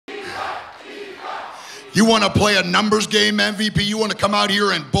You want to play a numbers game, MVP? You want to come out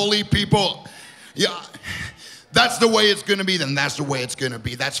here and bully people? Yeah, that's the way it's going to be, then that's the way it's going to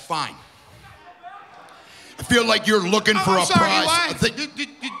be. That's fine. I feel like you're looking for a prize.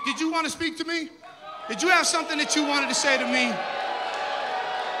 Did you want to speak to me? Did you have something that you wanted to say to me?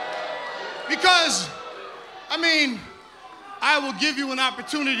 Because, I mean, I will give you an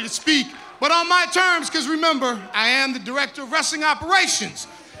opportunity to speak, but on my terms, because remember, I am the director of wrestling operations.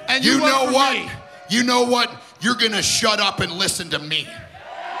 And you know what? Me. You know what? You're going to shut up and listen to me.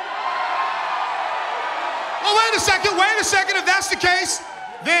 Well, wait a second. If that's the case,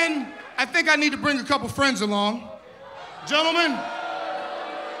 then I think I need to bring a couple friends along. Gentlemen.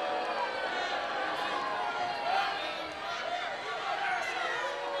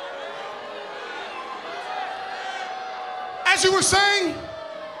 As you were saying,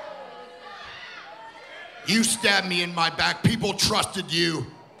 you stabbed me in my back. People trusted you.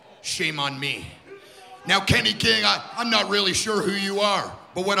 Shame on me. Now, Kenny King, I'm not really sure who you are,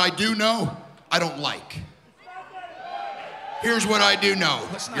 but what I do know, I don't like. Here's what I do know.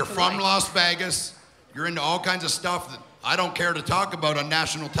 You're from Las Vegas. You're into all kinds of stuff that I don't care to talk about on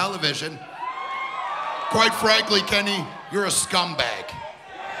national television. Quite frankly, Kenny, you're a scumbag.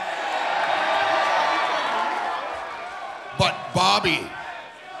 But Bobby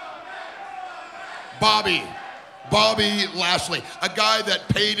Lashley, a guy that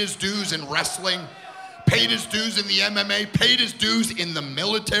paid his dues in wrestling, paid his dues in the MMA, paid his dues in the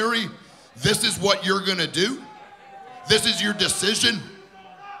military. This is what you're gonna do? This is your decision?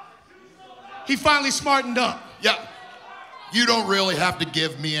 He finally smartened up. Yeah, you don't really have to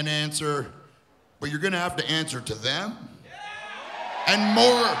give me an answer, but you're gonna have to answer to them. And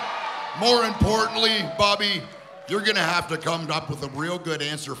more importantly, Bobby, you're gonna have to come up with a real good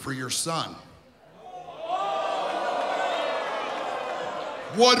answer for your son.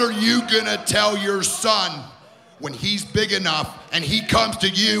 What are you gonna tell your son when he's big enough and he comes to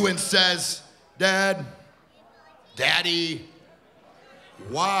you and says, Dad, Daddy,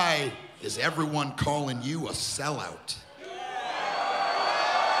 why is everyone calling you a sellout?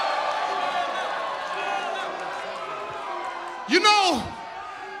 You know,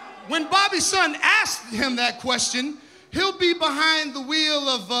 when Bobby's son asked him that question, he'll be behind the wheel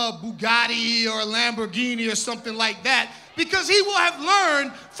of a Bugatti or a Lamborghini or something like that, because he will have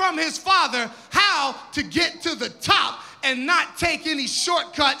learned from his father how to get to the top and not take any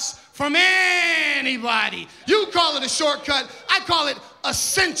shortcuts from anybody. You call it a shortcut, I call it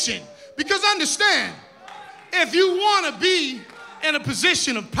ascension. Because understand, if you want to be in a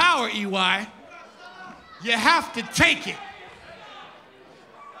position of power, EY, you have to take it.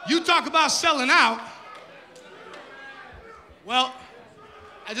 You talk about selling out. Well,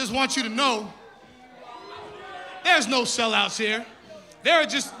 I just want you to know there's no sellouts here. There are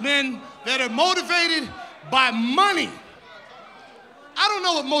just men that are motivated by money. I don't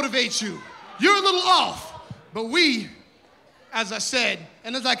know what motivates you. You're a little off, but we, as I said,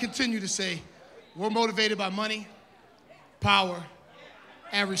 and as I continue to say, we're motivated by money, power,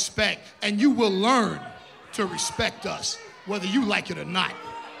 and respect. And you will learn to respect us, whether you like it or not.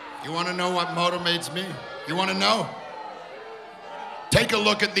 You want to know what motivates me? You want to know? Take a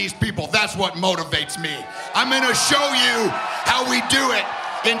look at these people. That's what motivates me. I'm going to show you how we do it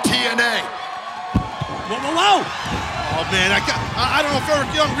in TNA. Whoa. Oh, man, I don't know if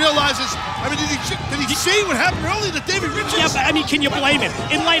Eric Young realizes. I mean, did he see what happened earlier to David Richards? Yeah, but I mean, can you blame him?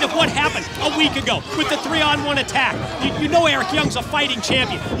 In light of what happened a week ago with the 3-on-1 attack. You know Eric Young's a fighting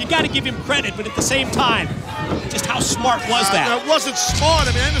champion. You got to give him credit, but at the same time, just how smart was that? That wasn't smart.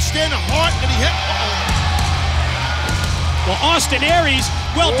 I mean, I understand the heart that he hit. Well, Austin Aries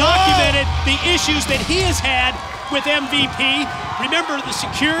well documented the issues that he has had with MVP. Remember the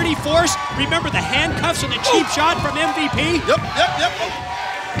security force? Remember the handcuffs and the cheap shot from MVP? Yep.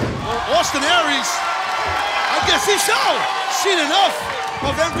 Well, Austin Aries, I guess he's seen enough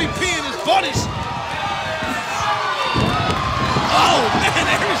of MVP and his buddies. Oh, man,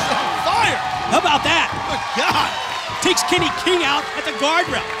 Aries is on fire. How about that? Good God. Takes Kenny King out at the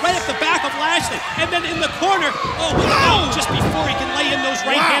guardrail, right at the back of Lashley. And then in the corner, just before he can lay in those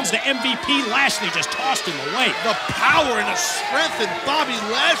right hands to MVP, Lashley just tossed him away. The power and the strength in Bobby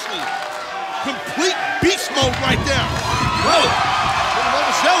Lashley. Complete beast mode right there. Whoa. Little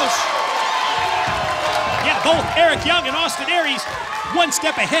overzealous. Yeah, both Eric Young and Austin Aries one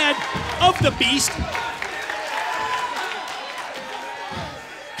step ahead of the beast.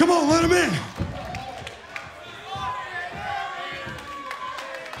 Come on, let him in.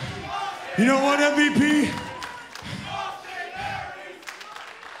 You know what, MVP?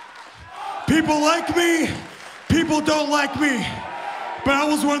 People like me, people don't like me. But I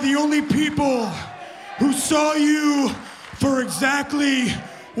was one of the only people who saw you for exactly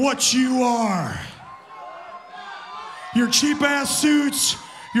what you are. Your cheap-ass suits,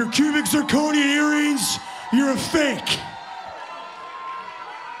 your cubic zirconian earrings, you're a fake.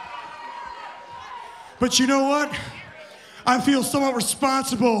 But you know what? I feel somewhat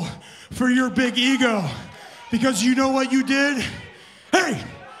responsible for your big ego, because you know what you did?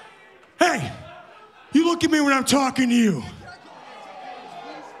 Hey, you look at me when I'm talking to you.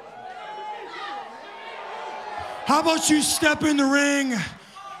 How about you step in the ring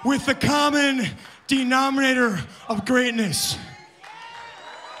with the common denominator of greatness,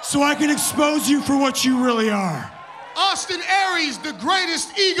 so I can expose you for what you really are. Austin Aries, the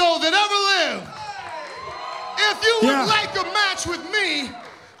greatest ego that ever lived. If you would like a match with me,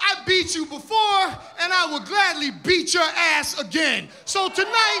 I beat you before, and I will gladly beat your ass again. So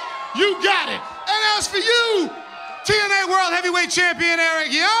tonight, you got it. And as for you, TNA World Heavyweight Champion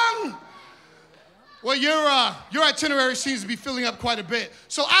Eric Young, well, your itinerary seems to be filling up quite a bit.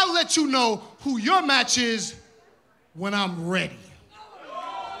 So I'll let you know who your match is when I'm ready.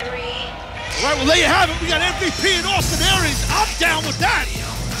 All right, well, there you have it. We got MVP and Austin Aries. I'm down with that.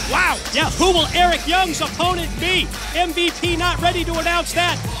 Wow. Yeah, who will Eric Young's opponent be? MVP not ready to announce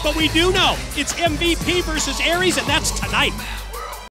that, but we do know it's MVP versus Aries, and that's tonight.